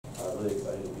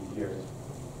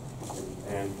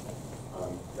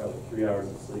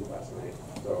asleep last night.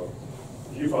 So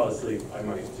if you fall asleep, I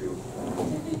might too.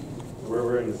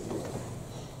 We're in this together.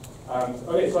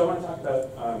 Okay, so I want to talk about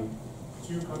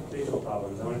two computational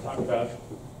problems. I want to talk about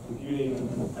computing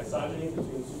isogenies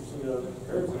between supersingular elliptic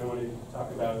curves, and I want to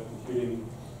talk about computing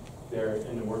their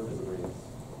endomorphism rings.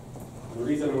 And the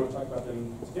reason I want to talk about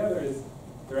them together is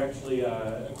they're actually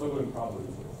equivalent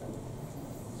problems in a sense.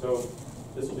 So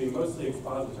this will be mostly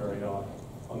expository.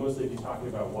 I'll mostly be talking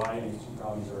about why these two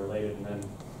problems are related, and then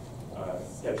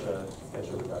sketch a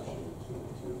reduction between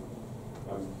the two.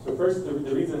 So first,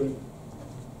 the reason.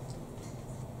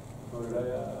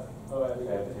 Oh, I think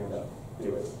I have the handout.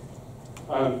 Anyways.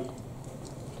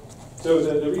 So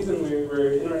the reason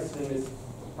we're interested in this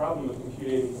problem of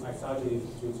computing isogenies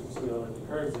between supersingular elliptic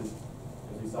curves is,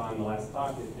 as we saw in the last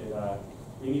talk,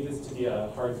 we need this to be a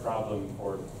hard problem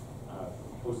for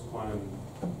post-quantum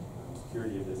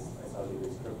security of this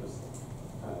isogeny-based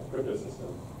crypto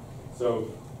system. So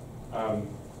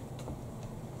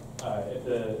at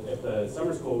the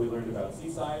summer school, we learned about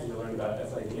CSI, we learned about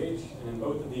SIDH, and in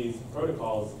both of these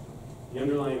protocols, the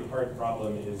underlying hard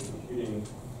problem is computing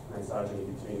an isogeny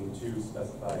between two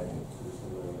specified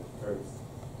supersingular elliptic curves.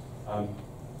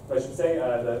 But I should say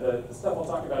the stuff I'll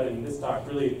talk about in this talk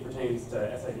really pertains to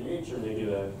SIDH, or maybe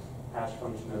the hash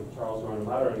function of Charles Warren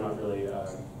Louder, and not really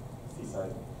CSI.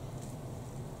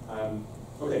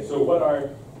 Okay, so what are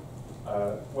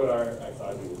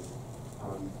isogenies?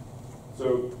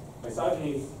 So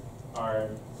isogenies are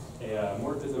a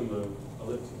morphism of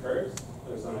elliptic curves.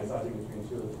 So an isogeny between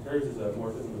two elliptic curves is a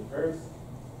morphism of curves,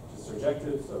 which is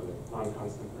surjective, so they're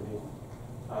non-constant for me.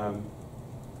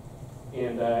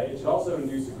 And it should also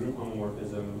induce a group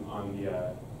homomorphism on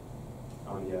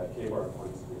the k-bar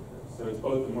points of the curve. So it's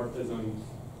both a morphism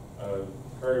of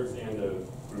curves and of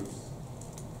groups.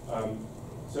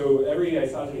 So every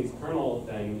isogeny's kernel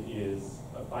then is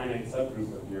a finite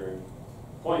subgroup of your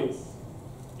points,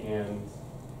 and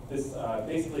this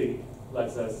basically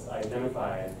lets us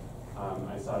identify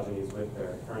isogenies with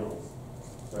their kernels.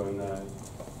 So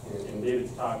in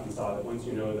David's talk, we saw that once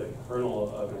you know the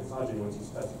kernel of an isogeny, once you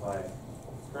specify its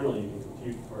kernel, you can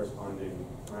compute corresponding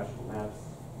rational maps,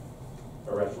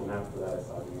 or rational map for that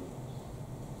isogeny.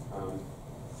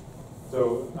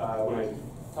 So when I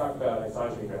talk about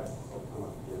isogeny graphs, this will come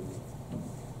up again.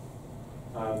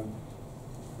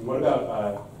 And what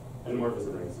about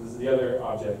endomorphism rings? So this is the other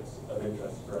object of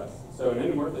interest for us. So an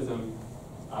endomorphism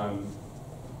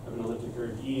of an elliptic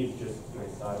curve E is just an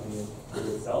isogeny to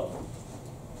itself.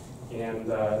 And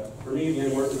for me, the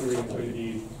endomorphism ring is going to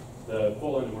be the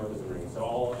full endomorphism ring. So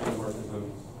all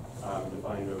endomorphisms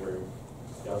defined over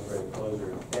the algebraic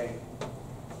closure of K.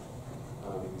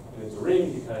 And it's a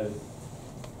ring because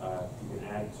you can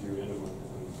add two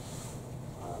endomorphisms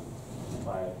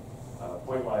by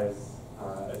pointwise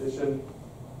addition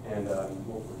and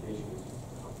multiplication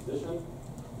composition.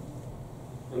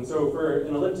 And so for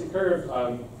an elliptic curve,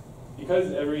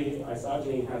 because every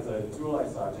isogeny has a dual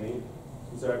isogeny,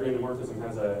 so every endomorphism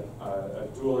has a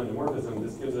dual endomorphism,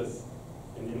 this gives us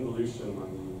an involution on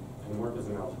the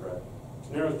endomorphism algebra, which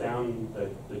narrows down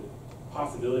the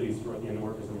possibilities for what the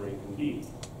endomorphism ring can be.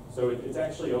 So it's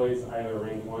actually always either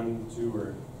rank 1, 2,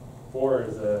 or 4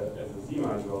 as a Z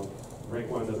module. Rank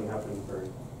 1 doesn't happen for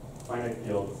finite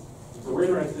fields. So we're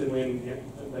interested in when the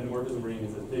endomorphism ring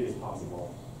is as big as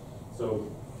possible. So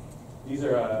these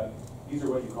are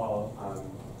what you call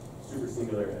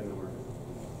supersingular endomorphisms.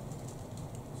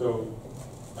 So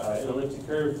an elliptic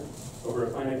curve over a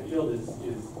finite field is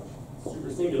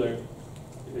supersingular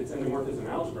if its endomorphism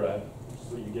algebra, which is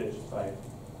what you get just by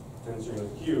tensoring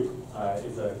with Q,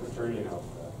 is a quaternion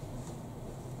algebra.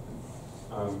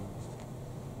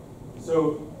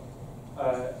 So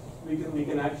we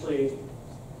can actually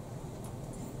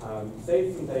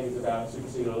say some things about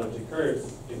supersingular elliptic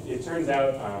curves. It turns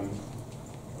out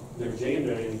their J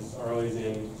invariants are always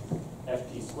in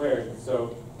FP squared.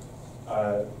 So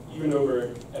even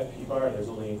over FP bar, there's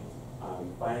only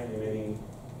finitely many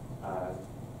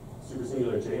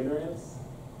supersingular J invariants,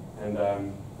 and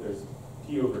there's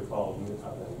P over 12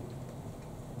 of them.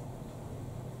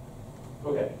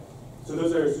 Okay, so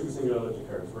those are supersingular elliptic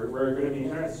curves. We're going to be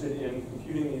interested in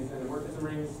computing these endomorphism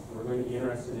rings, and we're going to be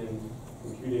interested in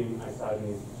computing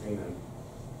isogenies between them.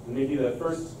 And maybe the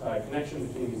first connection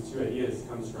between these two ideas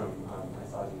comes from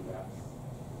isogeny graphs.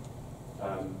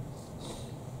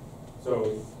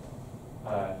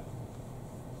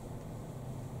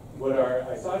 What are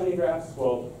isogeny graphs?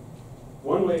 Well,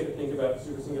 one way to think about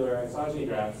supersingular isogeny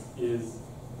graphs is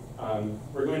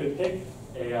we're going to pick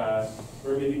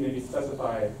or maybe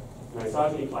specify an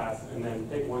isogeny class and then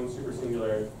pick one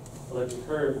supersingular elliptic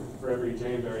curve for every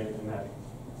J invariant in that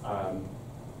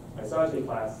isogeny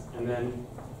class, and then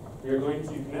we are going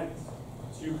to connect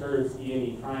two curves E and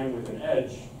E prime with an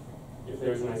edge if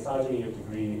there's an isogeny of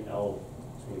degree L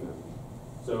between them.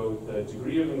 So the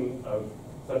degree of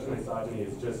such an isogeny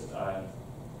is just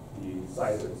the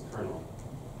size of its kernel.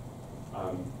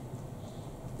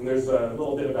 And there's a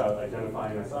little bit about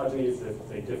identifying isogenies. If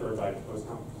they differ by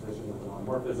post-composition with an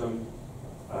endomorphism,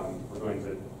 we're going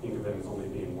to think of them as only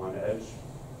being one edge.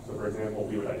 So for example,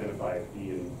 we would identify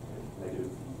B and negative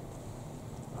B.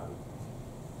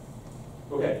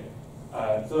 Okay,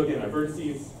 so again, our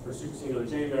vertices are supersingular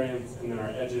J invariants, and then our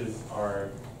edges are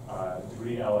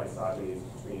degree L isogenies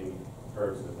between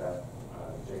curves with that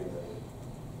J invariant.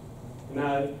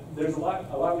 And there's a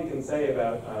lot we can say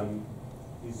about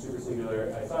these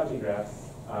supersingular isogeny graphs.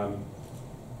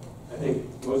 I think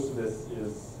most of this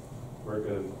is work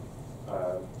of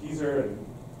Pieser and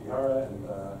Vihara, and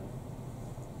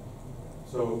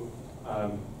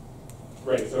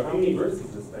right, so how many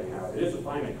vertices does this thing have? It is a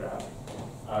finite graph,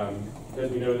 because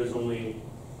we know there's only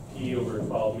P over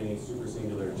 12 many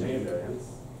supersingular J invariants,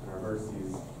 and our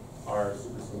vertices are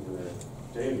supersingular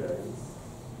J invariants.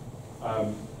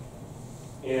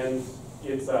 And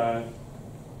it's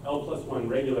L+1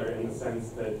 regular in the sense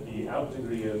that the out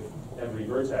degree of every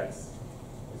vertex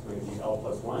is going to be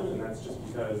L+1, and that's just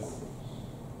because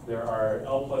there are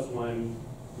L+1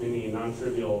 many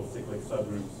non-trivial cyclic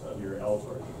subgroups of your L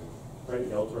torsion. Right,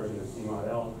 the L torsion is C mod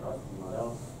L across C mod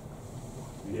L.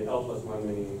 We get L+1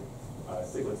 many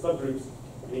cyclic subgroups,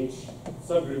 and each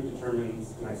subgroup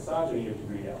determines an isogeny of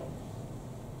degree L,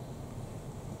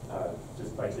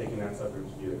 just by taking that subgroup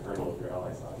to be the kernel of your L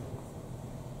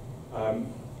isogeny.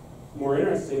 More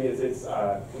interesting is it's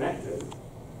connected.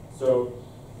 So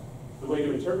the way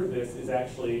to interpret this is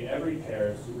actually every pair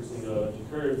of supersingular elliptic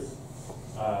curves,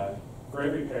 for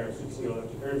every pair of supersingular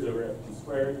elliptic curves over FT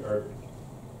squared, or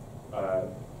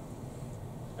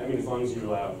I mean, as long as you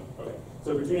allow, okay.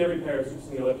 So between every pair of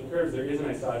supersingular elliptic curves, there is an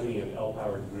isogeny of L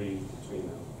power degree between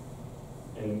them.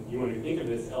 And you want to think of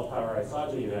this L power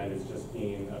isogeny then as just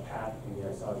being a path in the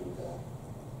isogeny graph.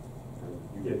 And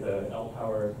you get the L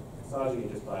power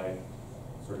isogeny just by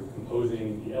sort of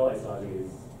composing the L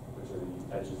isogenies, which are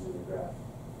the edges in the graph.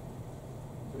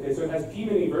 Okay, so it has P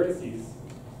many vertices,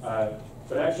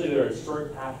 but actually there are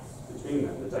short paths between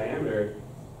them. The diameter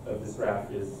of this graph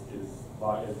is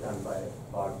bound by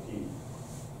log P.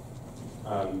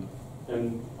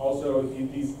 And also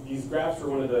these graphs are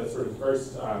one of the sort of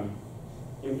first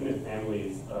infinite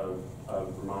families of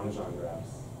Ramanujan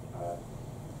graphs.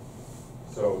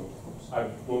 So I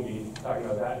won't be talking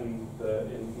about that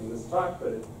in this talk,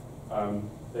 but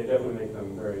they definitely make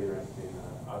them very interesting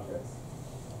objects.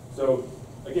 So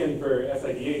again, for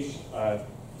SIDH,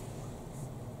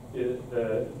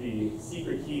 the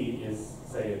secret key is,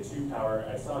 say, a 2-power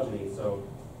isogeny. So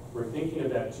we're thinking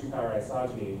of that 2-power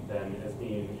isogeny then as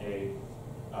being a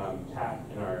path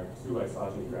in our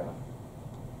 2-isogeny graph,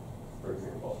 for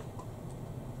example.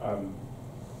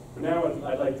 But now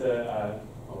I'd like to,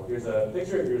 here's a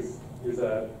picture. Here's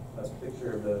a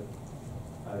picture of the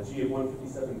G of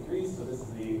 157.3. So this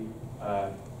is the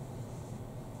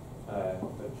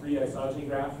 3-isogeny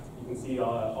graph. You can see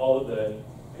all of the,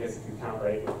 I guess if you count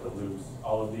right with the loops,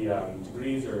 all of the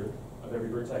degrees of every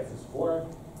vertex is 4.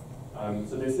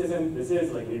 So this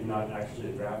is like maybe not actually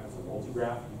a graph, it's a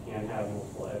multi-graph. You can have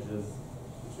multiple edges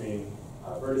between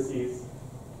vertices.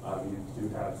 You do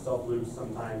have self-loops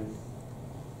sometimes.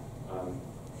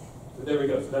 But there we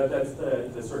go. So that's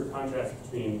the sort of contrast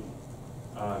between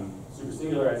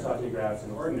supersingular isogeny graphs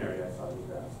and ordinary isogeny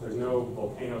graphs. There's no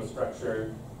volcano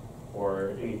structure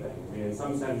or anything. I mean, in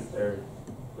some sense, they're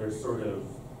sort of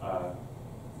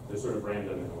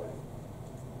random in a way.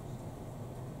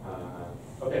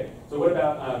 Okay, so what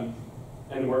about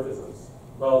endomorphisms?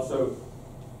 Well, so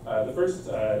the first,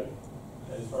 as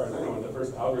far as I know, the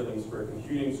first algorithms for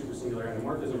computing supersingular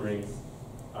endomorphism rings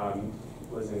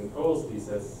was in Cole's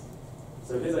thesis.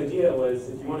 So his idea was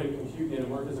if you want to compute the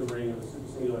endomorphism ring of a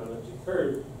supersingular elliptic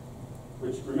curve,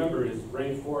 which remember is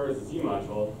rank 4 is a Z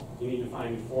module, you need to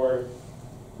find 4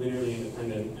 linearly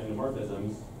independent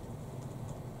endomorphisms.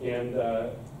 And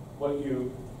what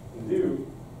you can do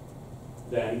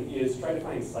then is try to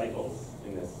find cycles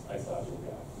in this isogeny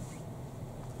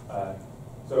graph.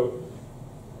 So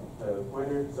the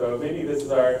pointer. So maybe this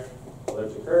is our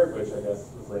elliptic curve, which I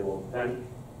guess was labeled 10.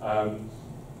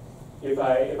 If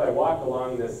I walk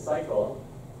along this cycle,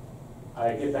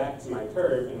 I get back to my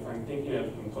curve, and if I'm thinking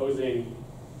of composing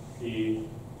the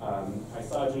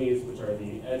isogenies, which are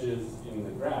the edges in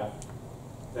the graph,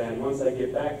 then once I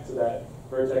get back to that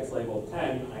vertex labeled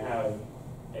 10, I have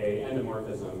a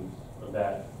endomorphism of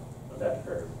that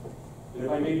curve. And if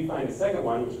I maybe find a second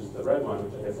one, which is the red one,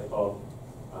 which I guess I called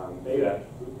beta,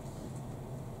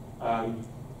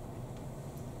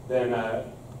 then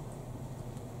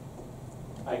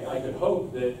I could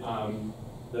hope that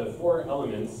the 4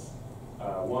 elements,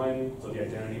 1, so the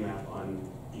identity map on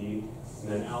E,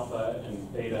 and then alpha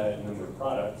and beta, and then their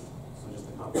product, so just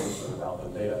the combination of alpha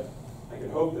and beta, I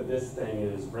could hope that this thing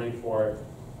is rank 4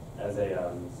 as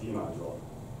a Z module.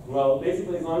 Well,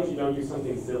 basically, as long as you don't do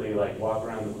something silly like walk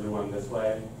around the blue one this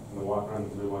way and then walk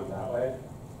around the blue one that way,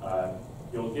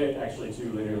 you'll get actually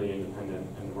 2 linearly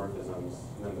independent endomorphisms,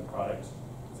 and then the product,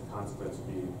 as a consequence, will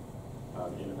be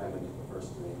independent of the first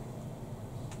 3.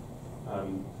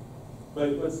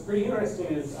 But what's pretty interesting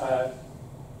is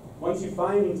once you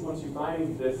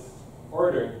find this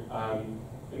order,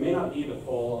 it may not be the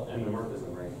full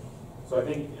endomorphism ring. So I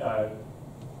think, I've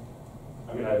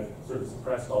sort of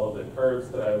suppressed all of the curves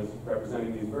that I was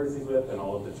representing these vertices with and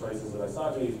all of the choices of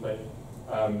isogenies, but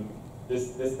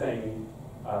this thing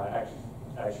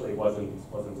actually wasn't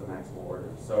a maximal order.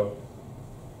 So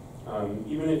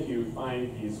even if you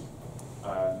find these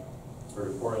sort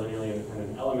of 4 linearly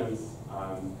independent elements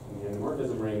in the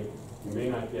endomorphism ring, you may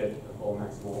not get a full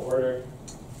maximal order.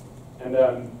 And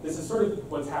this is sort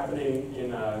of what's happening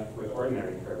with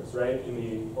ordinary curves, right? In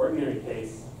the ordinary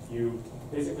case, you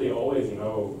basically always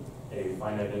know a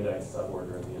finite index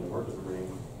suborder of the endomorphism ring,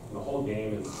 and the whole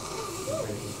game is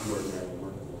differentiating 2 ordinary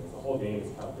endomorphism rings. The whole game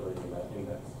is calculating that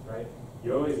index, right?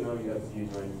 You always know you have Z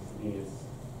joint convenience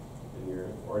in your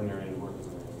ordinary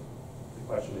endomorphism ring. The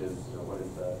question is,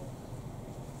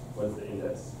 what is the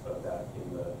index of that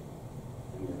in the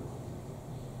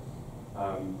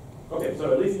okay,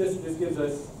 so at least this gives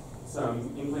us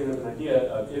some inkling of an idea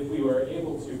of if we were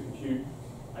able to compute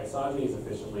isogenies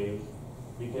efficiently,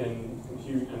 we can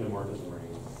compute endomorphism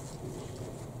rings efficiently.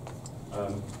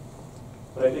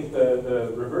 But I think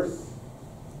the reverse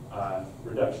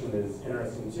reduction is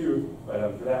interesting too,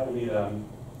 but for that we'll need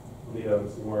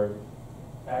some more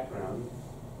background.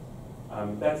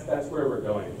 That's where we're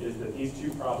going, is that these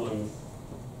 2 problems,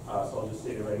 so I'll just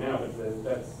state it right now, but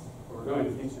that's where we're going,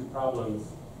 is these 2 problems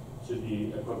should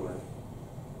be equivalent.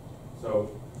 So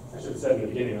I should have said in the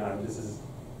beginning, this is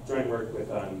joint work with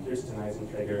Kirsten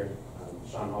Eisentrager,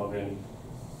 Sean Holgren,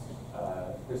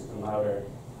 Kristen Lauder,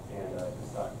 and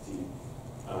Christoph T.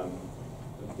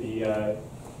 The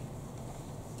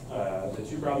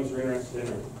 2 problems we're interested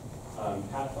in are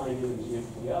pathfinding in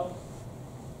GSPL,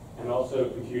 and also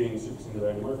computing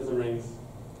supersingular endomorphism rings.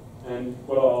 And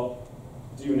what I'll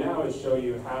do now is show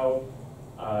you how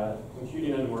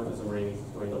computing endomorphism rings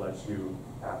is going to let you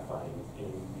pathfind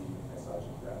in the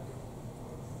isogeny graph.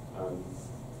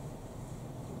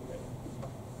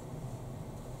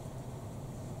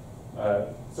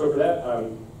 So for that,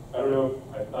 I don't know,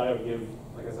 I thought I would give,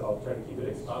 like I said, I'll try to keep it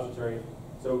expository.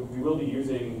 So we will be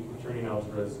using quaternion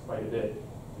algebras quite a bit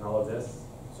in all of this.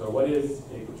 So what is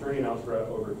a quaternion algebra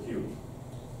over Q?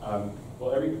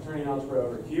 Well, every quaternion algebra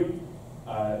over Q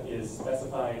is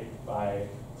specified by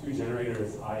 2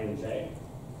 generators I and J.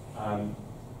 And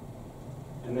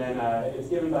then it's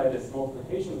given by this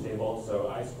multiplication table, so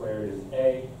I squared is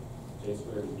A, J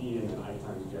squared is B, and then I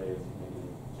times J is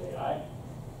negative JI.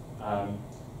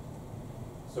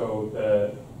 So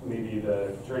maybe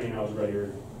the quaternion algebra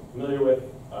you're familiar with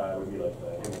would be like the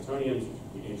Hamiltonians, which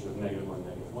would be H of -1,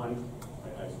 -1, right?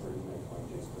 I squared is -1,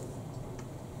 J squared is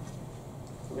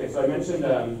 -1. Okay, so I mentioned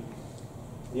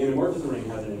the endomorphism ring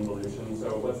has an involution.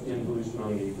 So what's the involution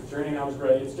on the quaternion algebra?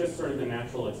 It's just sort of the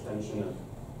natural extension of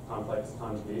complex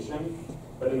conjugation.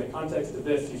 But in the context of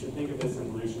this, you should think of this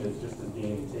involution as just as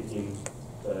being taking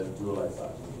the dual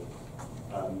isogeny.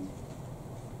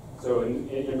 So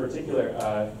in particular,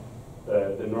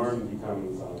 the norm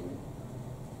becomes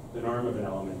the norm of an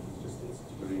element is just its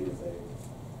degree is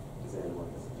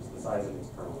anamorphism, just the size of its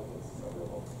kernel is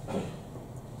observable.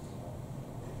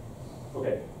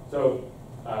 Okay, so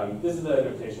this is the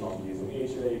notation I'll be using.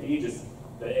 H of AB, just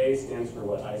the A stands for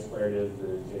what I squared is,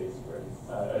 the J squared,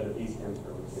 the B stands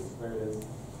for what J squared is.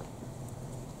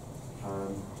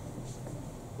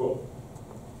 Cool.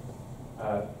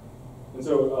 And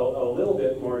so a little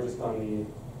bit more just on the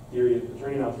theory of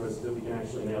quaternion algebra so that we can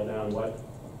actually nail down what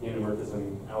the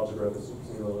endomorphism algebra of the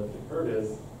supersingular elliptic curve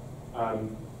is.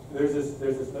 There's this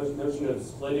notion of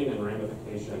splitting and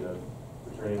ramification of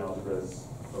quaternion algebras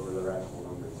over the rational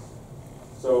numbers.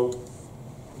 So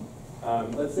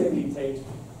let's say we take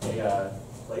a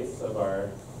place of our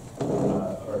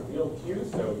field Q.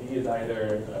 So B is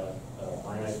either a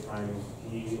finite prime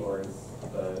P or it's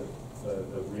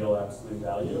the real absolute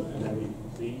value, and then we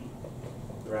complete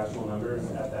the rational numbers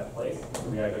at that place. So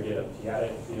we either get a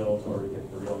p-adic field or we get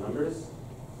the real numbers.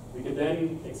 we could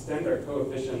then extend our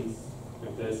coefficients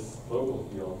with this local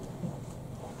field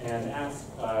and ask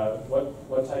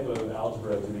what type of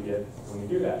algebra do we get when we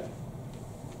do that.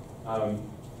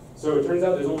 So it turns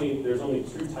out there's only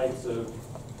two types of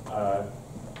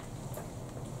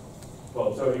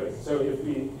so if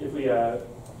we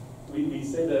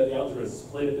say that the algebra is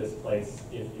split at this place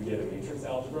if you get a matrix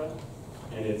algebra,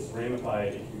 and it's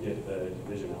ramified if you get the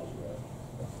division algebra.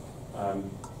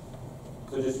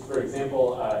 So just for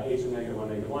example, h of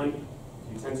 -1, -1, if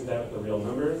you tensor that with the real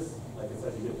numbers, like I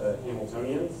said, you get the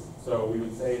Hamiltonians. So we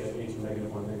would say that h of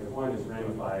 -1, -1 is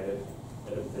ramified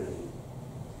at infinity.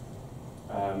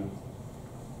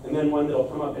 And then one that'll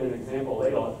come up in an example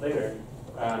later,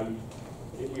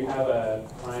 if you have a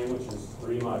prime which is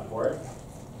 3 mod 4,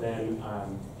 then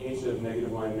h of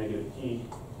 -1, -p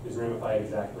is ramified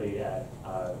exactly at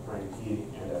prime p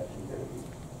and at infinity.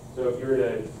 So if you were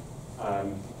to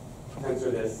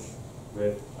tensor this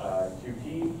with qp,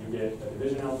 you get a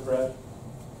division algebra. If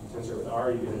you tensor it with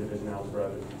r, you get a division algebra.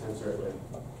 But if you tensor it with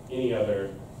any other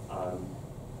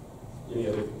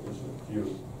condition of q,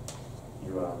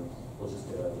 you will just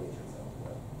get a matrix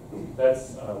algebra. That's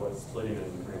what splitting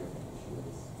and ramification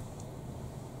is.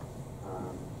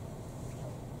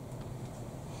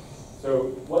 So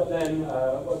what then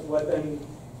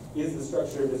is the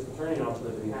structure of this quaternion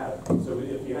algebra that we have? So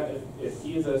if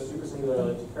E is a supersingular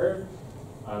elliptic curve,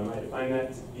 I define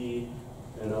that to be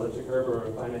an elliptic curve or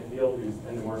a finite field whose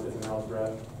endomorphism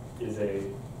algebra is a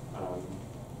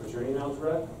quaternion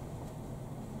algebra.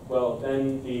 Well,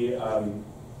 then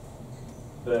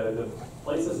the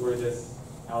places where this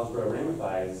algebra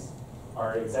ramifies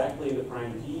are exactly the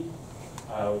prime p,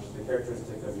 which is the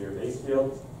characteristic of your base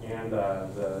field, and at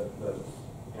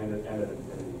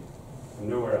infinity, and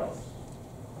nowhere else.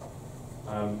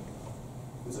 And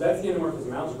so that's the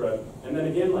endomorphism algebra. And then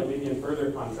again, like maybe in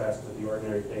further contrast with the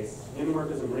ordinary case, the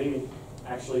endomorphism ring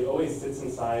actually always sits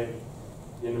inside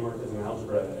the endomorphism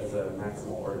algebra as a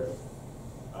maximal order.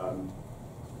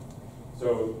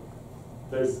 So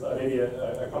there's maybe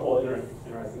a couple of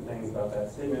interesting things about that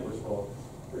statement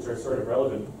which are sort of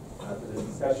relevant to this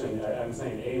discussion. I'm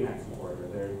saying a maximal order.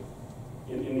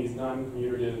 In these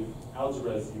non-commutative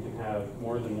algebras, you can have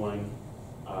more than one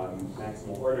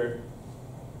maximal order.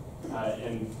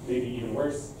 And maybe even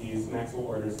worse, these maximal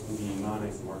orders can be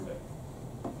non-isomorphic.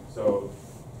 So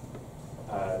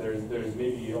there's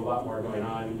maybe a lot more going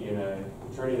on in a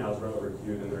quaternion algebra over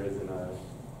Q than there is in a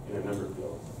number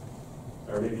field.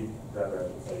 Or maybe rather, I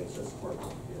should say, it's just more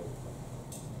complicated.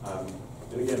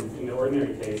 And again, in the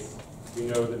ordinary case, we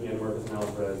know that the endomorphism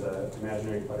algebra is an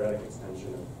imaginary quadratic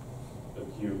extension of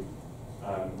Q.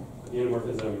 But the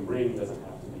endomorphism ring doesn't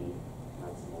have to be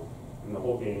maximal. And the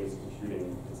whole game is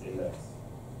computing its index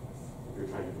if you're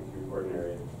trying to compute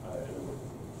ordinary endomorphism.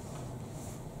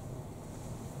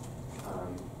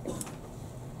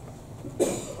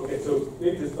 Okay, so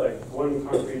maybe just like one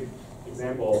concrete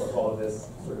example of all of this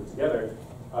sort of together.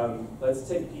 Let's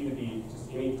take P to be just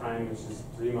any prime, which is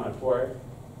 3 mod 4,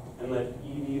 and let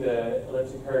E be the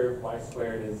elliptic curve y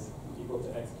squared is equal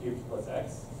to x cubed plus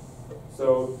x.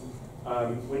 So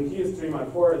when P is 3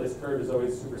 mod 4, this curve is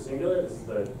always supersingular. This is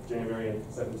the January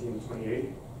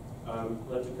 1728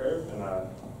 elliptic curve. And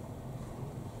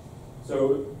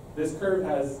so this curve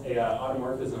has a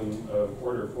automorphism of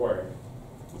order 4.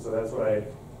 So that's what I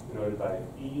denoted by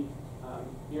E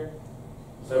here.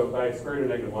 So by square root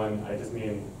of -1, I just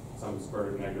mean some square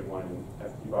root of -1 in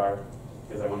FP bar,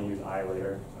 because I want to use I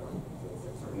later. So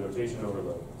it's sort of notation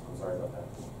overload. So I'm sorry about that.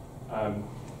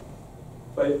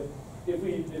 But if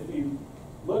we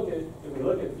look at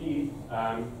phi,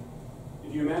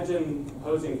 if you imagine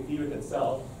composing phi with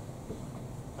itself,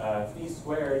 phi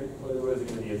squared, what is it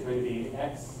going to be? It's going to be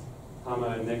x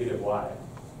comma -y.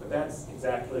 But that's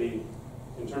exactly,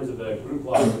 in terms of the group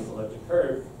law of this elliptic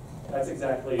curve, that's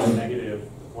exactly negative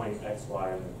the point x,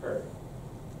 y on the curve.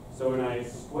 So when I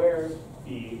square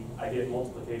phi, I get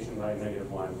multiplication by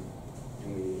 -1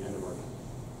 in the endomorphism.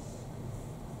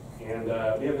 And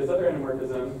we have this other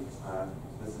endomorphism.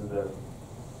 This is the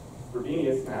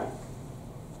Frobenius map.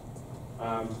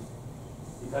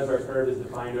 Because our curve is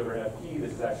defined over Fp,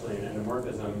 this is actually an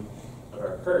endomorphism of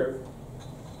our curve.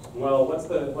 Well, what's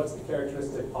the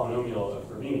characteristic polynomial of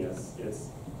Frobenius? It's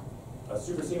a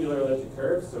supersingular elliptic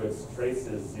curve, so its trace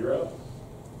is 0.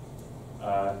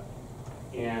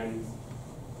 And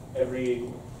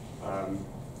every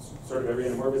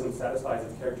endomorphism satisfies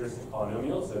its characteristic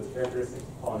polynomial. So its characteristic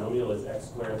polynomial is x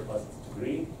squared plus its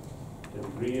degree. The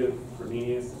degree of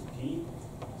Frobenius is p.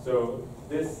 So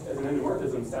this, as an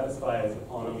endomorphism, satisfies the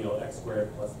polynomial x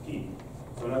squared plus p.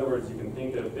 So in other words, you can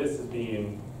think of this as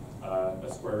being a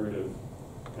square root of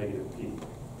negative p.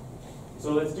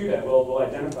 So let's do that. We'll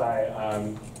identify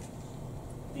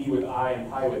b with I and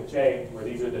pi with j, where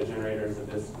these are the generators of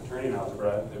this quaternion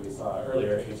algebra that we saw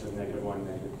earlier, h of -1,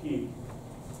 -p.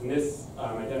 And this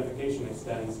identification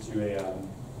extends to a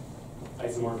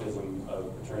isomorphism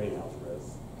of quaternion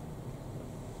algebras.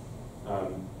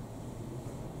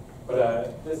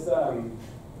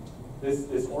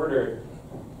 This order,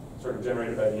 sort of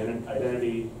generated by the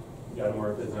identity, the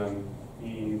endomorphism,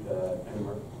 b, the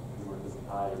endomorphism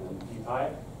I, and then p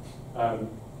pi.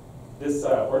 This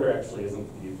order actually isn't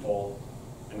the full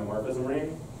endomorphism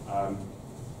ring. I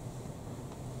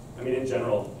mean, in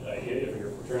general, if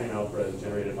your quaternion algebra is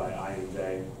generated by I and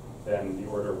j, then the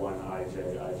order 1 ij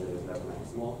is never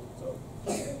maximal. So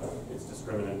it's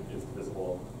discriminant, it's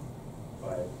divisible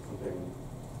by something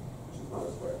which is not a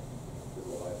square,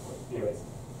 divisible by a square. Anyways,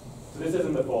 so this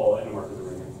isn't the full endomorphism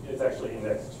ring. It's actually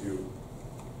indexed to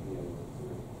the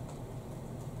endomorphism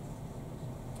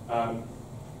ring.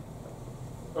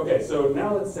 Okay, so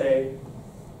now let's say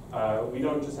we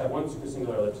don't just have one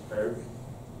supersingular elliptic curve,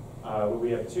 but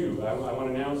we have two. I want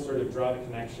to now sort of draw the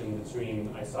connection between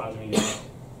isogenies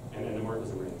and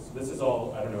endomorphism rings. So this is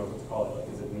all, I don't know what to call it, like,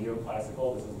 is it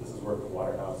neoclassical? This is work of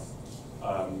Waterhouse.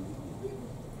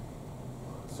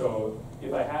 So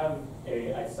if I have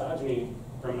a isogeny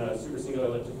from a supersingular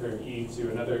elliptic curve E to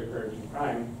another curve E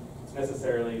prime, it's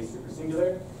necessarily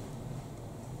supersingular.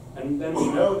 And then we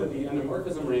know that the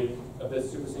endomorphism ring of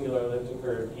this supersingular elliptic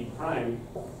curve E prime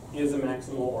is a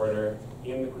maximal order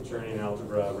in the quaternion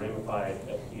algebra ramified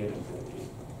at P and infinity.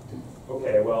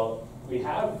 Okay, well, we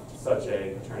have such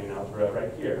a quaternion algebra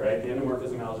right here, right? The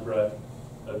endomorphism algebra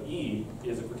of E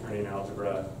is a quaternion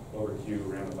algebra over Q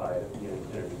ramified at P and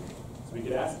infinity. So we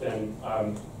could ask then,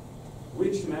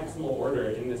 which maximal order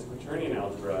in this quaternion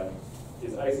algebra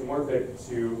is isomorphic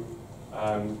to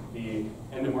the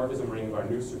endomorphism ring of our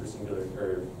new supersingular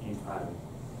curve E prime?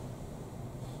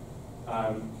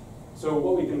 So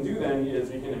what we can do then is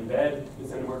we can embed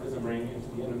this endomorphism ring into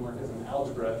the endomorphism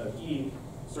algebra of E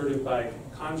sort of by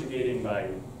conjugating by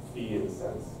phi in a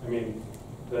sense. I mean,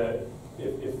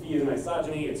 if phi is an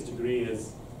isogeny, its degree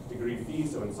is degree phi,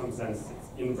 so in some sense its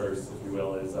inverse, if you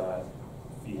will, is phi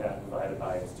hat divided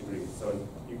by its degree. So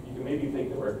you can maybe think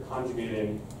that we're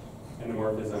conjugating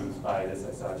endomorphisms by this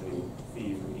isogeny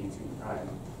phi from E to E prime.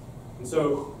 And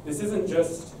so this isn't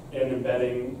just an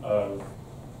embedding of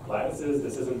lattices,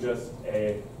 this isn't just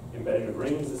an embedding of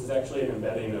rings, this is actually an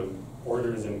embedding of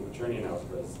orders in quaternion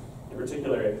algebras. In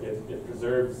particular, it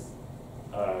preserves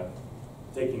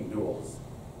taking duals.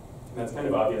 And that's kind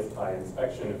of obvious by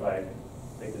inspection. If I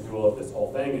take the dual of this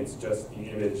whole thing, it's just the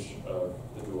image of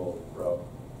the dual row.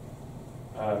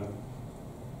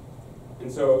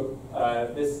 And so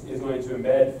this is going to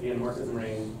embed the endomorphism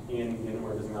ring in the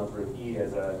endomorphism algebra of E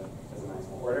as a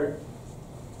maximal order.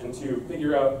 And to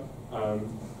figure out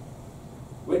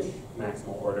which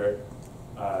maximal order,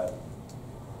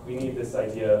 we need this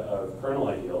idea of kernel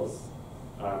ideals.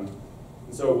 And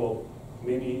so we'll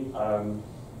maybe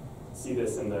see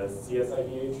this in the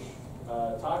CSIDH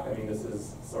talk. I mean, this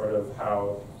is sort of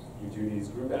how you do these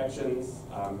group actions.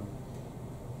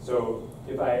 So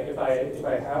if I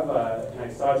have an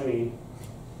isogeny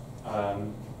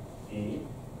E,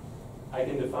 I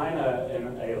can define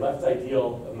a left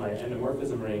ideal of my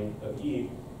endomorphism ring of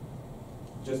E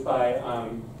just by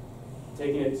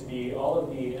taking it to be all of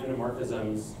the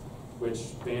endomorphisms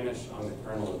which vanish on the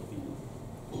kernel of phi.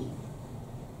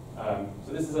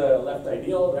 So this is a left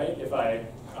ideal, right? If I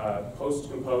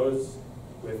post-compose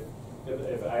with,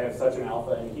 if I have such an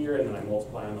alpha in here and then I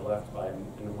multiply on the left by an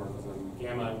endomorphism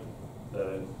gamma,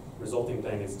 the resulting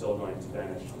thing is still going to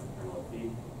vanish on the kernel of phi.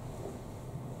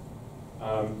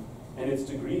 And its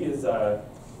degree is, the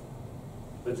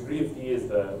degree of phi is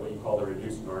what you call the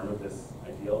reduced norm of this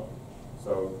ideal.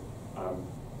 So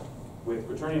with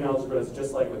quaternion algebras,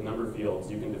 just like with number fields,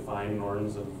 you can define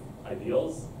norms of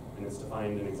ideals, and it's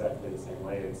defined in exactly the same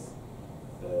way. It's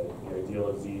the ideal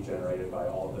of Z generated by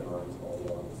all of the norms of all the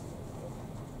elements,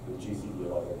 the GCD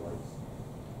of all their norms.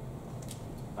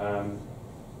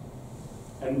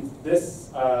 And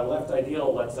this left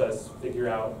ideal lets us figure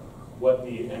out what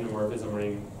the endomorphism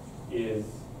ring is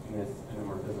in this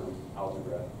endomorphism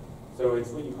algebra. So it's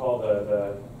what you call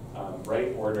the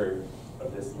right order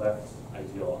of this left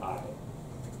ideal I.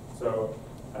 So,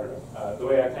 I don't know, the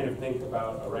way I kind of think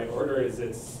about a right order is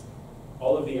it's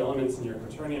all of the elements in your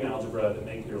quaternion algebra that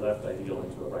make your left ideal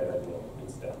into a right ideal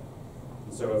instead.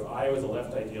 And so if I was a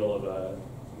left ideal of a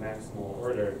maximal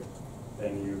order,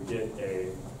 then you get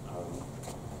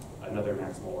another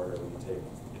maximal order when you take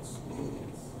its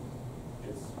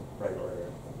right order.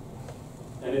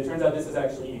 And it turns out this is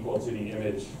actually equal to the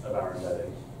image of our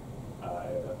embedded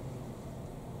iota.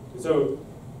 So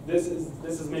this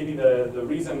is maybe the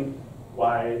reason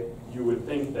why you would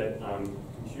think that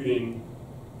computing,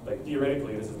 like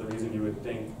theoretically, this is the reason you would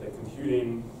think that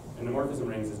computing endomorphism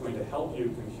rings is going to help you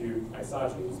compute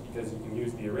isogenies, because you can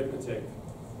use the arithmetic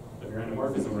of your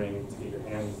endomorphism ring to get your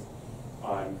hands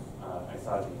on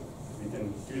isogenies. We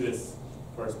can do this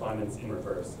correspondence in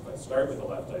reverse. If I start with the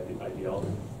left ideal,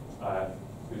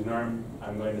 whose norm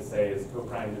I'm going to say is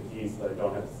co-prime to p, so that I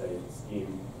don't have to say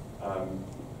scheme.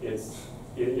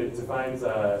 It defines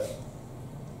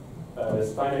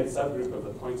this finite subgroup of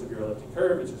the points of your elliptic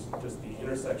curve, which is just the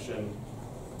intersection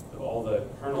of all the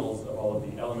kernels of all of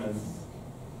the elements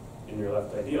in your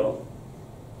left ideal.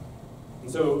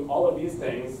 And so all of these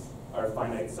things are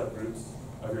finite subgroups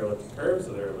of your elliptic curve,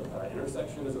 so their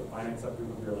intersection is a finite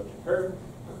subgroup of your elliptic curve.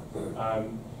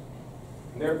 And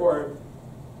therefore,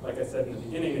 like I said in the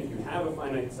beginning, if you have a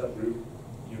finite subgroup,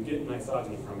 you get an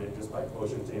isogeny from it just by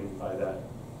quotienting by that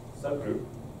subgroup.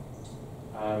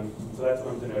 So that's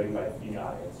what I'm denoting by phi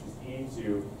I. It's just e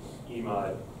to e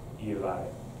mod e of I.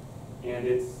 And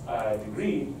its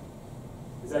degree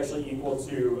is actually equal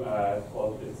to,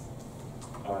 well, it's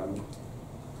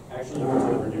actually equal to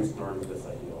the reduced norm of this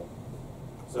ideal.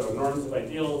 So norms of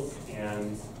ideals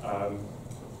and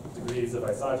degrees of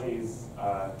isogenies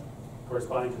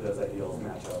corresponding to those ideals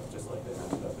match up, just like they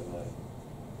matched up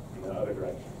in the other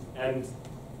direction. And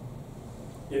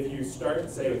if you start,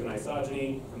 say, with an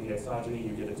isogeny, from the isogeny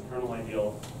you get its kernel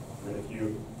ideal, and then if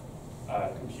you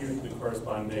compute the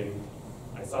corresponding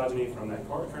isogeny from that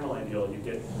kernel ideal, you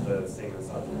get the same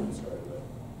isogeny you started with.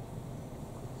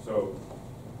 So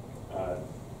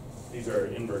these are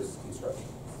inverse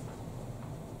constructions.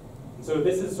 And so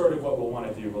this is sort of what we'll want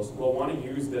to do. We'll want to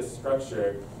use this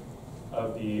structure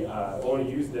of the, we'll want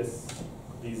to use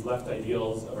these left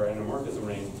ideals of our endomorphism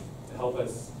ring to help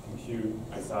us compute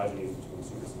isogenies between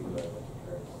supersingular elliptic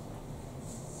curves.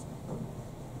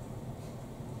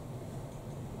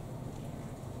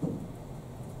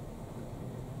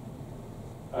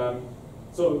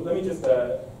 So let me just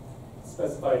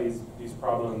specify these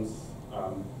problems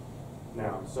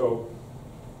now. So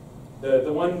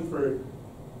the one for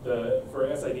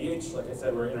SIDH, like I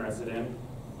said, we're interested in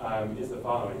is the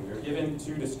following. You're given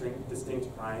two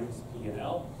distinct primes, P and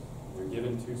L. You're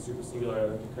given two supersingular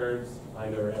elliptic curves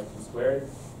defined over FT squared.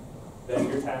 Then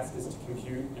your task is to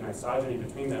compute an isogeny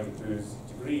between them whose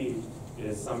degree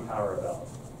is some power of L.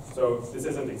 So this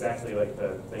isn't exactly like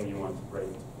the thing you want to break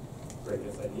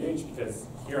SIDH, because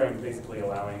here I'm basically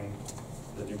allowing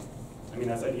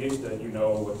SIDH that you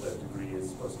know what the degree is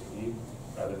supposed to be,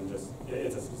 rather than just,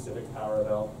 it's a specific power of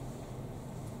L.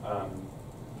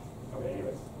 Okay,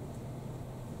 anyways.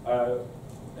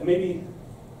 And maybe,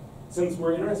 since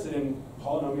we're interested in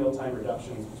polynomial time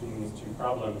reductions between these two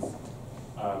problems,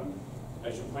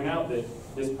 I should point out that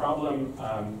this problem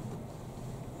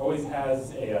always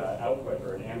has a output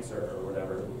or an answer or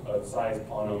whatever of size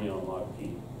polynomial in log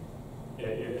p,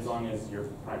 as long as your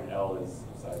prime L is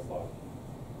of size log p.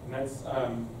 And that's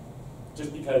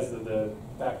just because of the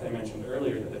fact I mentioned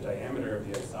earlier that the diameter of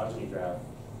the isogeny graph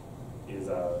is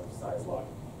size log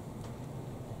p.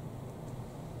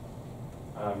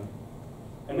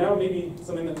 And now maybe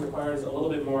something that requires a little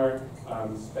bit more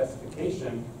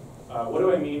specification. What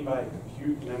do I mean by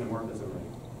compute an endomorphism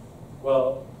ring?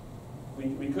 Well,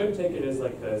 we could take it as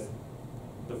like the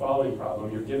following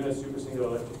problem. You're given a supersingular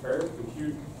elliptic curve.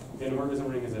 Compute the endomorphism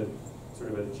ring is a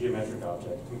sort of a geometric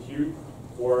object. Compute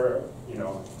for,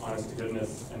 honest to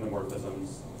goodness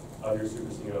endomorphisms of your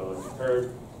supersingular elliptic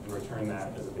curve and return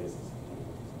that as a basis.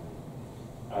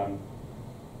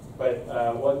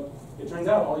 What it turns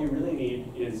out all you really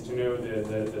need is to know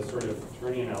the sort of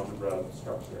Quaternion algebra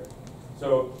structure.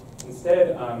 So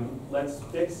instead, let's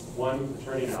fix one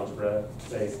Quaternion algebra,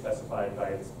 say specified by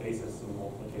its basis in the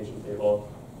multiplication table,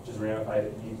 which is ramified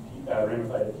at P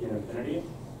and infinity.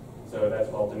 So that's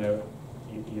what I'll denote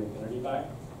P infinity by.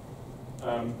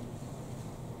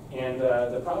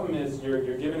 The problem is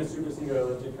you're given a supersingular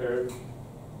elliptic curve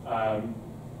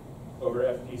over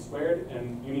fp squared,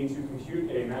 and you need to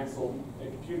compute an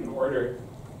order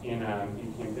in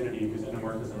P infinity whose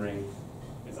endomorphism ring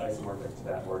is isomorphic to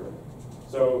that order.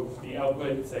 So the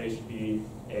output, say, should be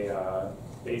a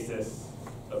basis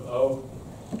of O,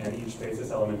 and each basis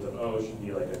element of O should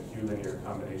be like a Q-linear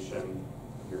combination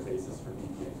of your basis for P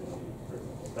infinity, for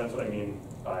example. That's what I mean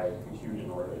by compute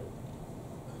in order.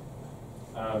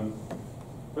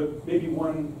 But maybe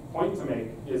one point to make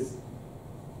is,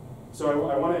 so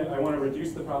I want to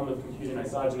reduce the problem of computing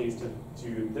isogenies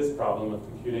to this problem of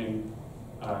computing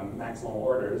maximal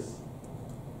orders.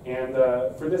 And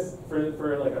for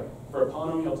a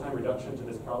polynomial time reduction to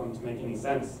this problem to make any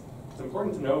sense, it's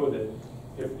important to know that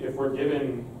if we're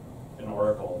given an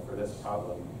oracle for this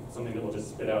problem, something that will just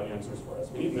spit out answers for us,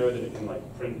 we need to know that it can like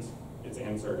print its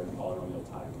answer in polynomial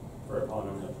time for a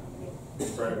polynomial time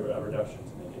for a reduction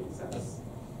to make any sense.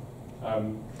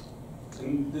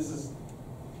 And this is,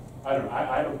 I don't know,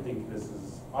 I don't think this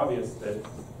is obvious that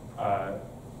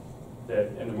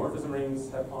that endomorphism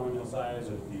rings have polynomial size,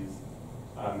 or that these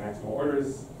maximal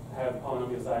orders have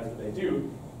polynomial size, but they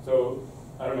do. So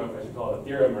I don't know if I should call it a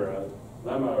theorem or a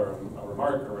lemma or a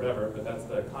remark or whatever, but that's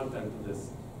the content of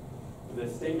this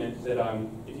statement, that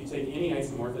if you take any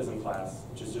isomorphism class,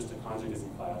 which is just a conjugacy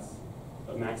class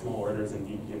of maximal orders in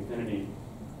dp infinity,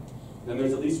 then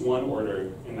there's at least one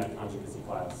order in that conjugacy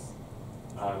class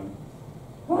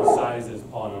whose size is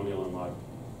polynomial in log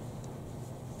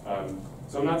p.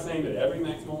 So I'm not saying that every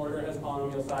maximal order has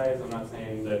polynomial size. I'm not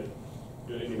saying that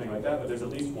anything like that, but there's at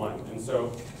least one. And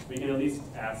so we can at least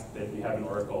ask that we have an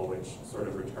oracle which sort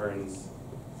of returns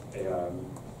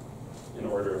an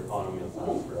order of polynomial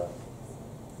size for us.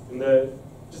 And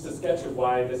just a sketch of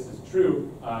why this is true.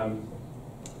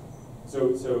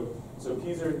 So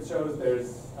Pieser shows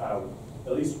there's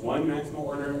at least one maximal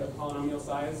order of polynomial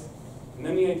size. And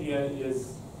then the idea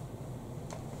is,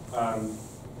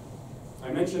 I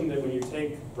mentioned that when you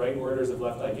take right orders of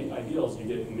left ideals, you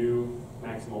get new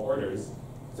maximal orders.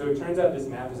 So it turns out this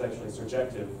map is actually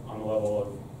surjective on the level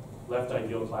of left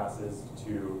ideal classes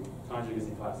to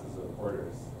conjugacy classes of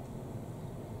orders.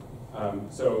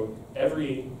 So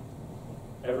every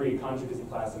conjugacy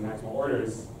class of maximal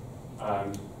orders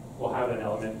will have an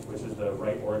element which is the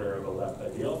right order of a left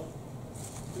ideal.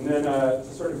 And then to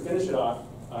sort of finish it off,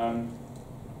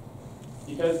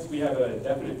 because we have a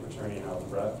definite quaternion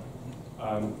algebra,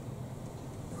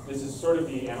 this is sort of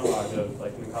the analog of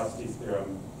like Minkowski's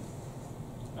theorem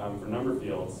for number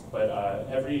fields, but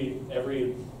every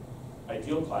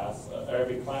ideal class, or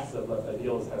every class of left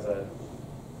ideals has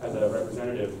a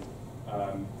representative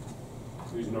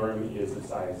whose norm is of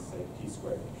size, say, p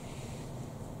squared.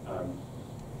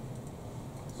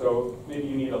 So maybe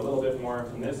you need a little bit more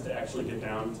from this to actually get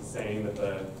down to saying that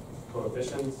the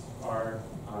coefficients are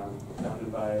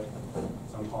bounded by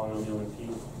some polynomial in p,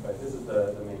 but this is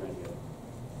the main idea.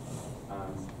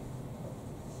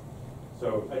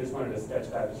 So I just wanted to sketch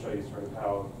that to show you sort of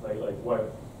how, like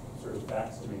what sort of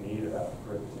facts do we need about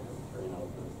arithmetic and quaternion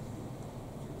algebra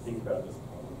to think about this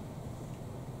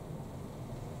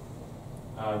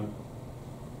problem.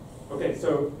 Okay,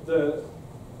 so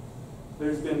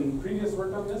there's been previous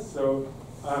work on this, so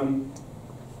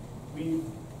we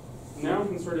now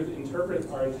can sort of interpret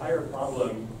our entire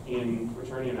problem in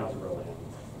quaternion algebra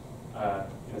land,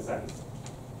 in a sense.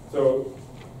 So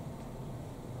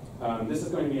this is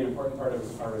going to be an important part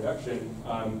of our reduction,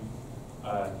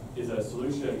 is a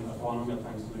solution, a polynomial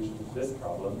time solution to this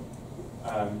problem.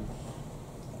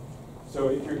 So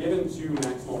if you're given two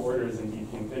maximal orders in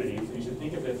dp infinity, so you should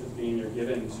think of this as being you're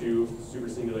given two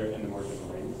supersingular endomorphism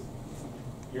rings.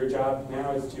 Your job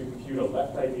now is to compute a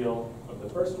left ideal of the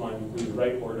first one, whose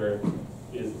right order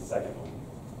is the second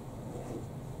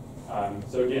one.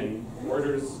 So again,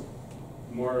 orders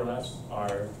more or less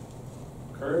are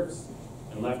curves,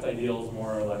 and left ideals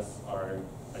more or less are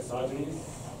isogenies.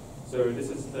 So this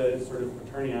is the sort of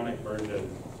quaternionic version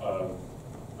of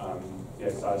the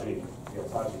isogeny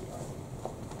problem.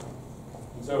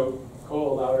 And so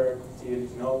Cole, Lauder, T.H.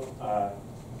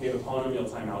 gave a polynomial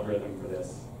time algorithm for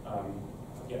this.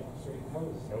 Yeah. Sorry, how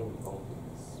is L involved in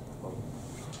this problem?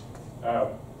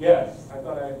 Oh, yeah. I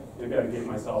thought maybe I gave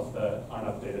myself the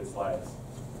unupdated slides.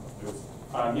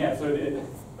 Yeah, so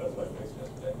that's what I fixed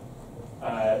yesterday.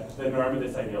 The norm of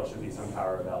this ideal should be some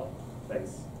power of L.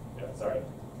 Thanks. Yeah, sorry.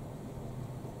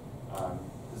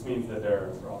 This means that there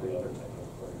are all the other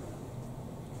techniques floating around,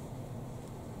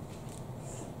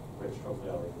 which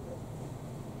hopefully I'll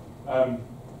read.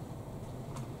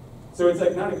 So it's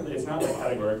like it's not like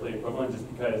categorically equivalent just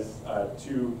because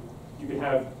you can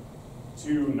have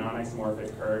two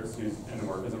non-isomorphic curves whose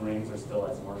endomorphism rings are still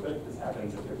isomorphic. This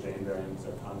happens if their chain variants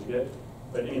are conjugate.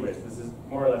 But anyways, this is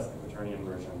more or less the quaternion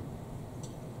version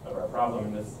of our problem.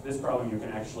 And this problem you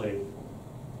can actually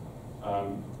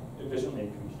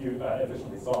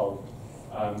efficiently solve.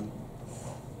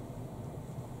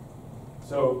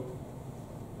 So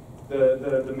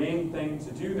the main thing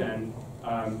to do then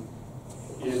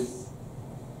is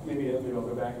maybe I'll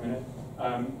go back a minute.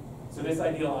 So this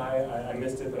ideal I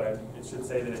missed it, but it should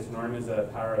say that its norm is a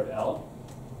power of L.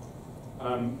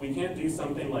 We can't do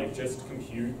something like just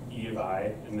compute E of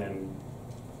I, and then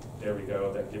there we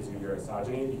go, that gives you your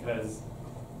isogeny, because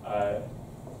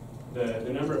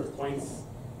the number of points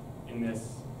in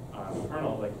this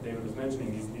kernel, like David was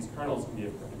mentioning, these kernels can be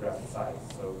of cryptographic size.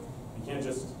 So we can't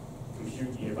just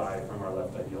compute E of I from our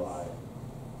left ideal I.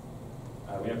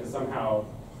 We have to somehow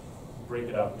break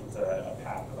it up into a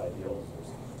path of ideals or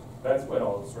something. That's what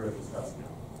I'll sort of discuss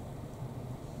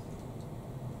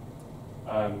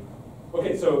now.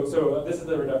 Okay, so this is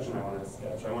the reduction I want to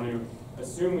sketch. I want to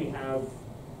assume we have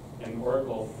an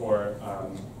oracle for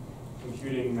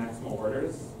computing maximal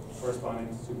orders corresponding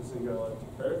to supersingular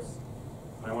elliptic curves.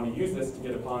 And I want to use this to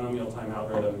get a polynomial time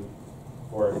algorithm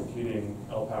for computing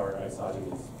L power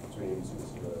isogenies between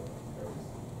supersingular elliptic curves.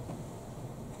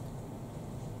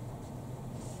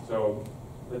 So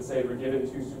let's say we're given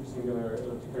two supersingular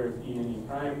elliptic curves E and E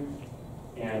prime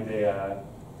and a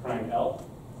prime L.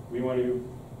 We want to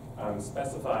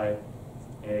specify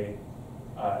a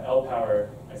L power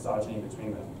isogeny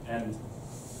between them. And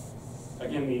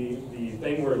again, the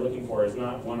thing we're looking for is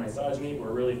not one isogeny.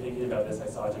 We're really thinking about this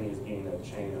isogeny as being a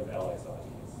chain of L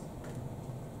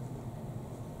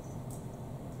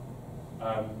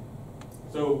isogenies.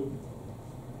 So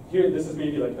here, this is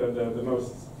maybe like the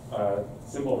most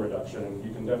simple reduction, and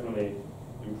you can definitely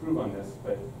improve on this,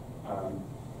 but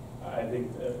I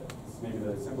think it's maybe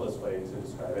the simplest way to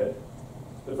describe it.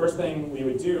 The first thing we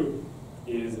would do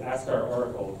is ask our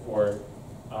oracle for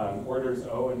orders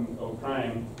O and O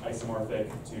prime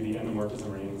isomorphic to the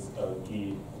endomorphism rings of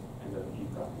E and of E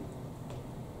prime.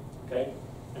 Okay?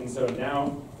 And so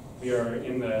now we are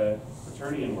in the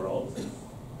quaternion world,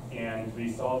 and we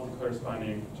solve the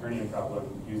corresponding quaternion problem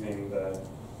using the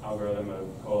algorithm of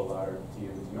Kohl-Lauder, T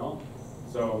and T-null.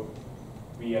 So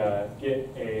we get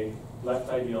a left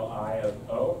ideal I of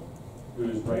O,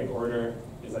 whose right order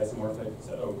is isomorphic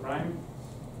to O prime,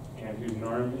 and whose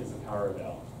norm is the power of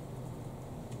L.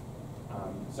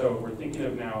 So we're thinking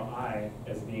of now I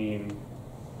as being,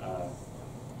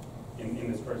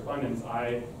 in this correspondence,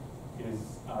 I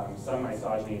is some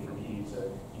isogeny from E to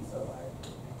E sub I.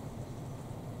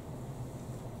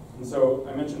 And so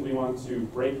I mentioned we want to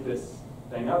break this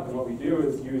thing up, and what we do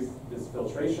is use this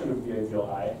filtration of the ideal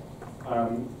I.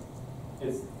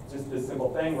 It's just this simple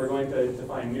thing. We're going to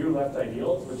define new left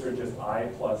ideals, which are just I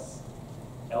plus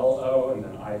LO, and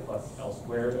then I plus L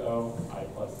squared O, I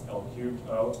plus L cubed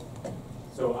O.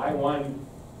 So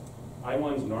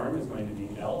I1's norm is going to be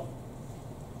L.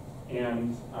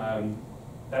 And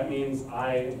that means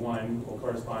I1 will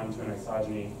correspond to an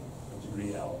isogeny of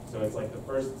degree L. So it's like the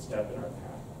first step in our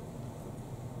path.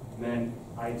 And then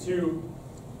I2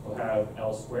 will have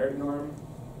L squared norm.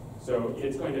 So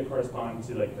it's going to correspond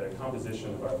to like the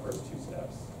composition of our first two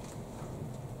steps.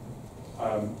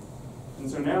 And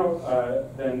so now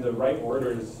then the right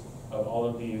orders of all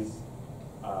of these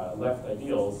left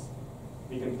ideals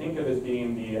we can think of as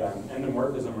being the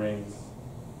endomorphism rings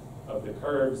of the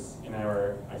curves in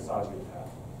our isogeny path.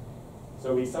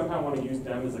 So we somehow want to use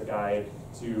them as a guide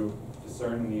to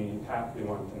discern the path we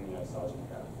want in the isogeny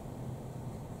path.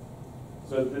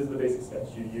 So this is the basic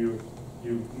sketch. You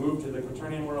move to the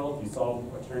quaternion world, you solve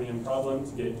the quaternion problem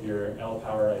to get your L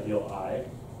power ideal I,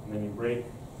 and then you break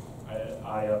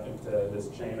I up into this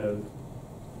chain of,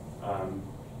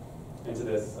 into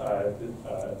this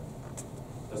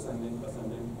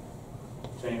ascending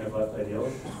chain of left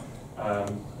ideals.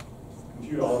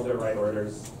 Compute all of their right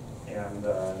orders, and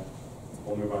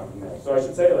we'll move on from there. So I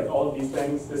should say, like all of these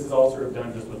things, this is all sort of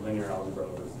done just with linear algebra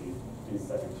over these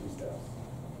second two steps.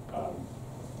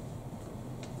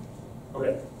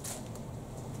 Okay.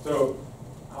 So,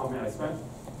 oh man, I spent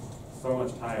so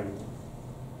much time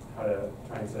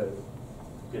trying to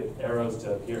get arrows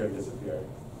to appear and disappear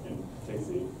in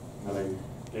Tixie, and then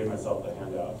I gave myself the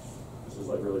handout. This is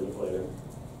like really deflated.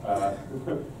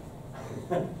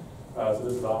 So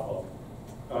this is awful.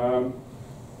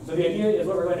 So the idea is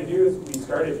what we're going to do is we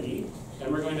start at E,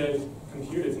 and we're going to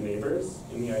compute its neighbors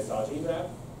in the isogeny graph.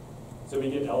 So we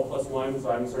get L plus 1,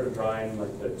 so I'm sort of drawing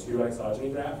like the 2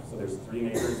 isogeny graph. So there's 3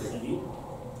 neighbors of E,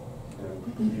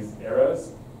 these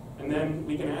arrows. And then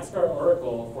we can ask our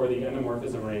oracle for the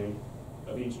endomorphism ring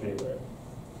of each neighbor.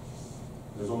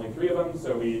 There's only 3 of them,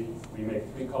 so we make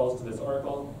 3 calls to this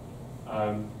oracle.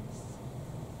 And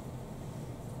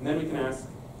then we can ask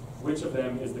which of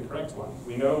them is the correct one.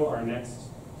 We know our next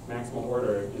maximal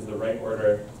order is the right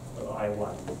order of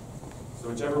I1. So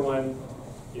whichever one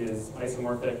is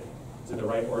isomorphic to the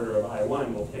right order of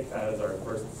I1, we'll pick that as our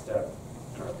first step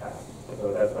in our path.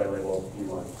 So that's why I labeled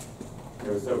B1.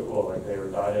 It was so cool, like they were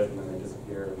dotted and then they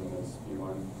disappeared and then there's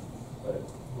B1, but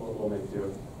we'll make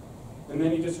do. And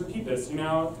then you just repeat this. You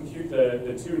now compute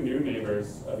the 2 new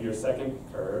neighbors of your second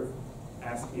curve,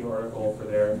 ask the oracle for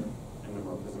their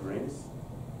endomorphism rings,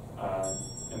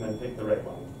 and then pick the right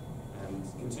one, and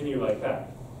continue like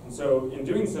that. And so in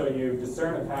doing so, you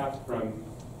discern a path from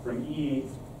E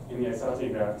in the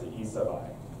isogeny graph to E sub I.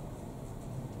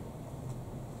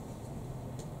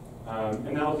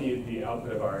 And that'll be the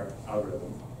output of our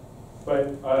algorithm.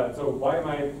 But so why am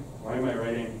I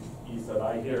writing E sub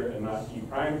I here and not E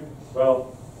prime?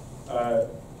 Well,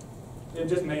 it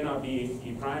just may not be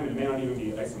E prime. It may not even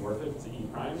be isomorphic to E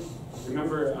prime.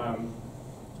 Remember,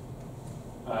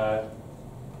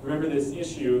 remember this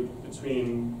issue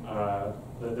between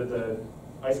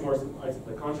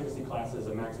the conjugacy classes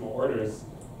of maximal orders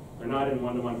are not in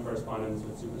one-to-one correspondence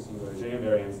with supersingular J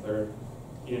invariants. They're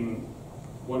in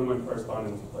one-to-one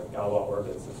correspondence with like Galois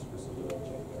orbits of supersingular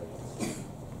J invariants.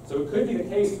 So it could be the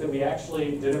case that we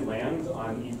actually didn't land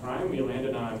on E prime. We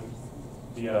landed on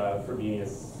the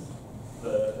Frobenius.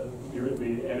 We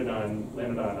landed on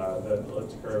the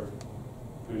elliptic curve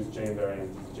whose J invariant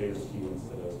is J to the P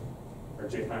instead of, or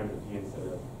J prime to the P instead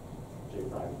of J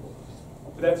prime.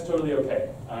 But that's totally okay.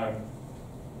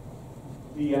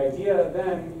 The idea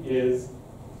then is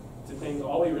to think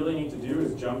all we really need to do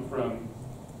is jump from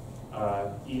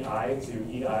EI to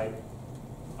EI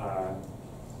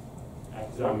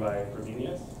acted on by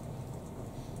Frobenius.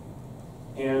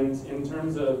 And in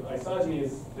terms of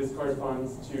isogenies, this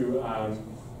corresponds to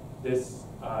this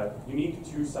unique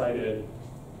two-sided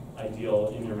ideal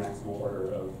in your maximal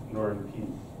order of norm P.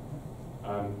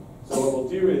 So what we'll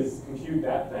do is compute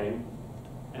that thing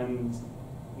and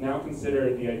now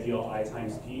consider the ideal I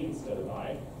times P instead of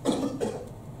I,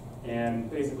 and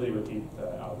basically repeat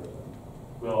the algorithm.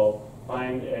 We'll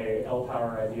find a L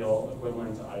power ideal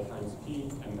equivalent to I times P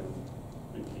and then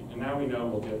repeat. And now we know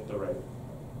we'll get the right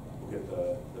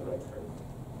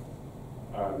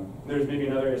curve. There's maybe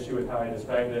another issue with how I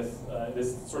describe this.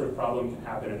 This sort of problem can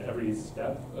happen at every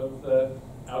step of the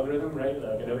algorithm, right?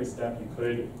 Like at every step, you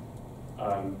could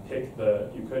pick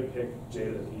J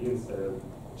to the P instead of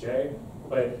J,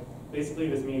 but basically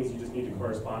this means you just need to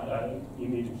you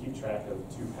need to keep track of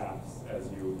two paths as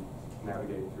you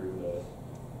navigate through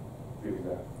the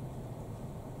graph.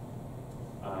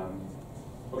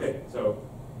 Okay, so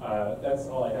that's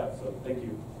all I have. So thank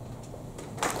you.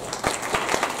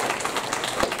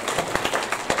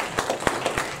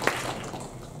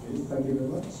 Thank you very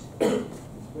much.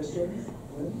 Questions?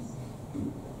 Comments?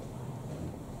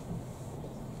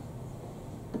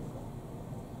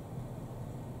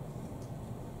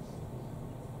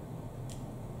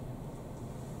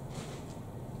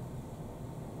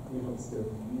 We have still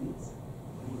minutes.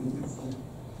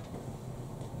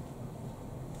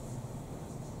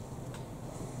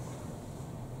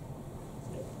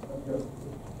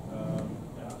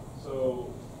 Yeah.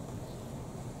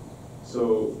 So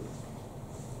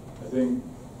I think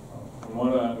from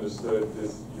what I understood,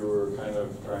 you were kind of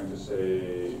trying to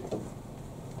say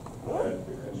that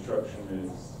the construction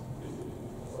is,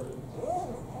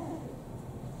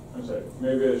 I'm sorry,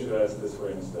 maybe I should ask this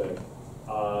way instead.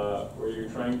 Were you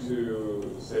trying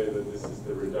to say that this is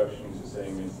the reduction to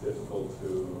saying it's difficult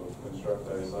to construct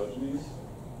isogenies?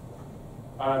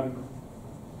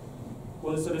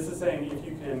 Well, so this is saying if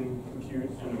you can compute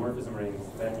endomorphism rings,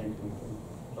 then you can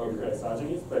compute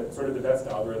isogenies, but sort of the best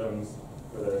algorithms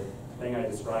for the thing I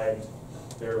described,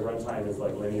 their runtime is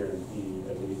like linear in P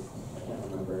at least. I can't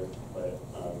remember, but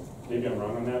maybe I'm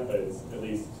wrong on that, but it's at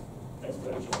least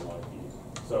exponential in log P.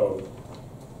 So,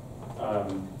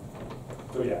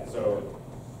 so yeah, so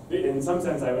in some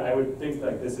sense, I would think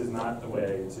like this is not the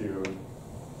way to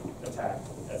attack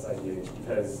SIDH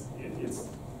because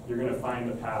you're going to find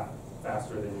the path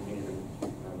faster than you can even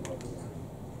compute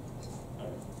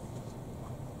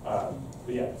endomorphism.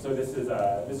 But yeah, so this is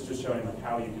just showing like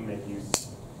how you can make use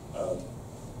of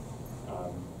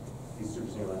these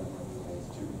supersingular endomorphism rings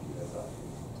to compute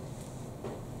isogenies.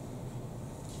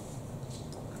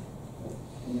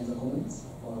 Any other comments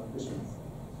or questions?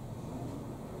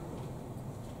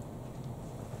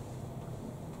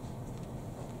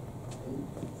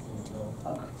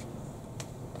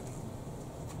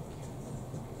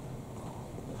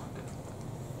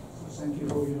 Thank you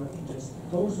for your interest.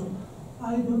 Also,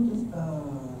 I don't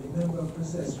remember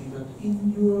precisely, but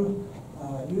in your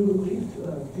Eurocrypt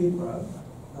paper,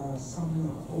 some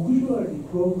auxiliary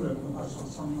program, also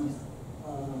some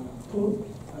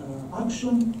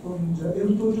action on the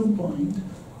L-torsion point,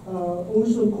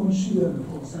 also considered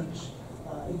for such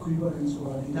equivalence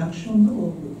or reduction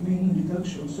or mean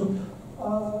reduction. So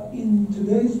in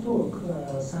today's talk,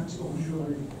 such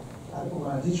auxiliary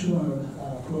or additional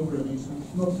program is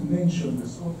not mentioned.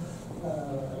 So,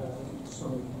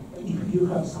 so if you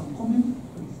have some comment,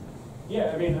 please.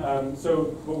 Yeah, I mean,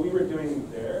 so what we were doing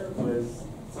there was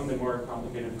something more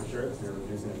complicated for sure, because we were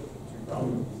reducing it to two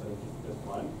problems instead of just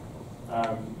one.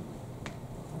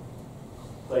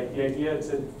 the idea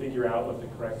to figure out what the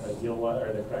correct ideal was,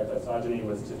 or the correct isogeny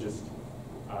was to just,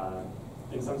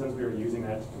 in some sense we were using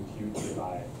that to compute the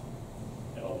I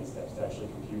at all these steps, to actually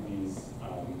compute these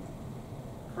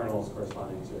kernels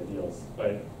corresponding to ideals.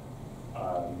 But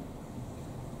I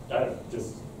don't know,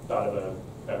 just thought of a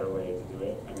better way to do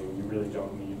it. I mean, you really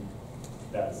don't need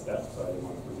that step, so I didn't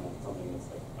want to present something that's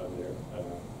like uglier. I don't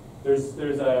know.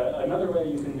 There's another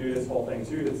way you can do this whole thing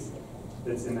too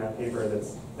that's in that paper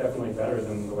that's definitely better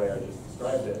than the way I just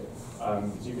described it.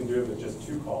 You can do it with just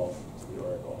 2 calls to the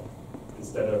oracle.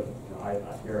 Instead of,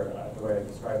 the way I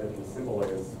described it in a simple way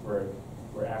is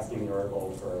we're asking the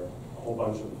oracle for a whole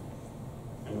bunch of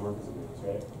endomorphism names,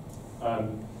 right?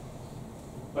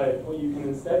 But what you can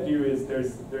instead do is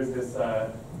there's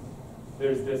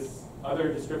this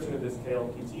other description of this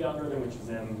KLPT algorithm, which is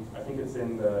in, I think it's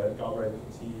in the Galbraith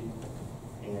T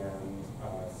and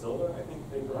Silva, I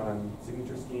think, paper on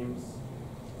signature schemes,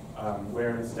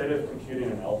 where instead of computing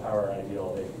an L-power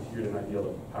ideal, they compute an ideal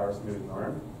of power smooth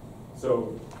norm.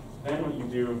 So then what you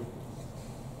do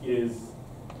is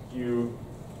you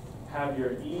have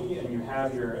your E and you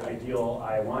have your ideal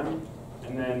I1,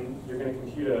 and then you're going to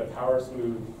compute a power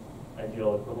smooth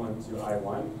ideal equivalent to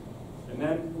I1. And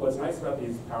then what's nice about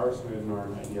these power smooth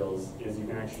norm ideals is you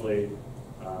can actually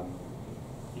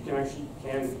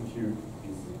compute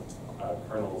these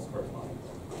kernels corresponding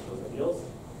to those ideals.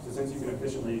 So since you can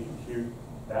efficiently compute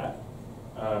that,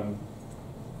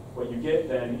 what you get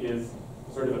then is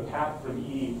sort of a path from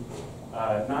E,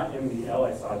 not in the L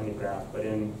isogeny graph, but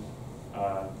in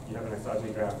you have an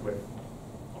isogeny graph with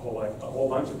a whole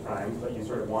bunch of primes, but you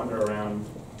sort of wander around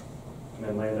and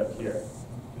then land up here.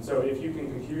 And so if you can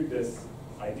compute this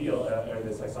ideal, or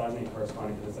this isogeny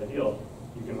corresponding to this ideal,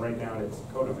 you can write down its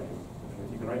codomain. And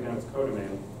if you can write down its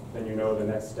codomain, then you know the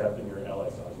next step in your L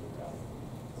isogeny graph.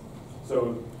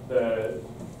 So the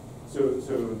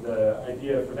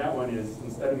idea for that one is,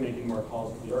 instead of making more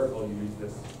calls to the oracle, you use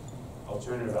this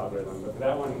alternative algorithm. But for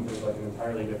that one, there's like an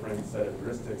entirely different set of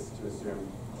heuristics to assume.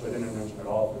 So I didn't mention at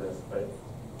all for this, but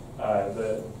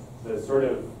the sort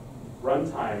of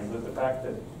runtime, the fact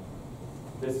that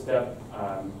this step,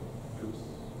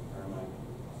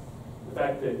 the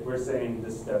fact that we're saying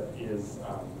this step is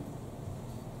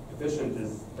efficient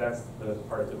that's the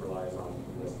part that relies on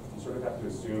this. You sort of have to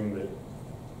assume that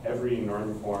every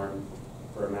norm form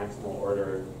for a maximal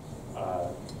order,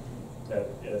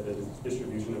 that the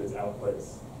distribution of its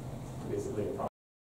outputs basically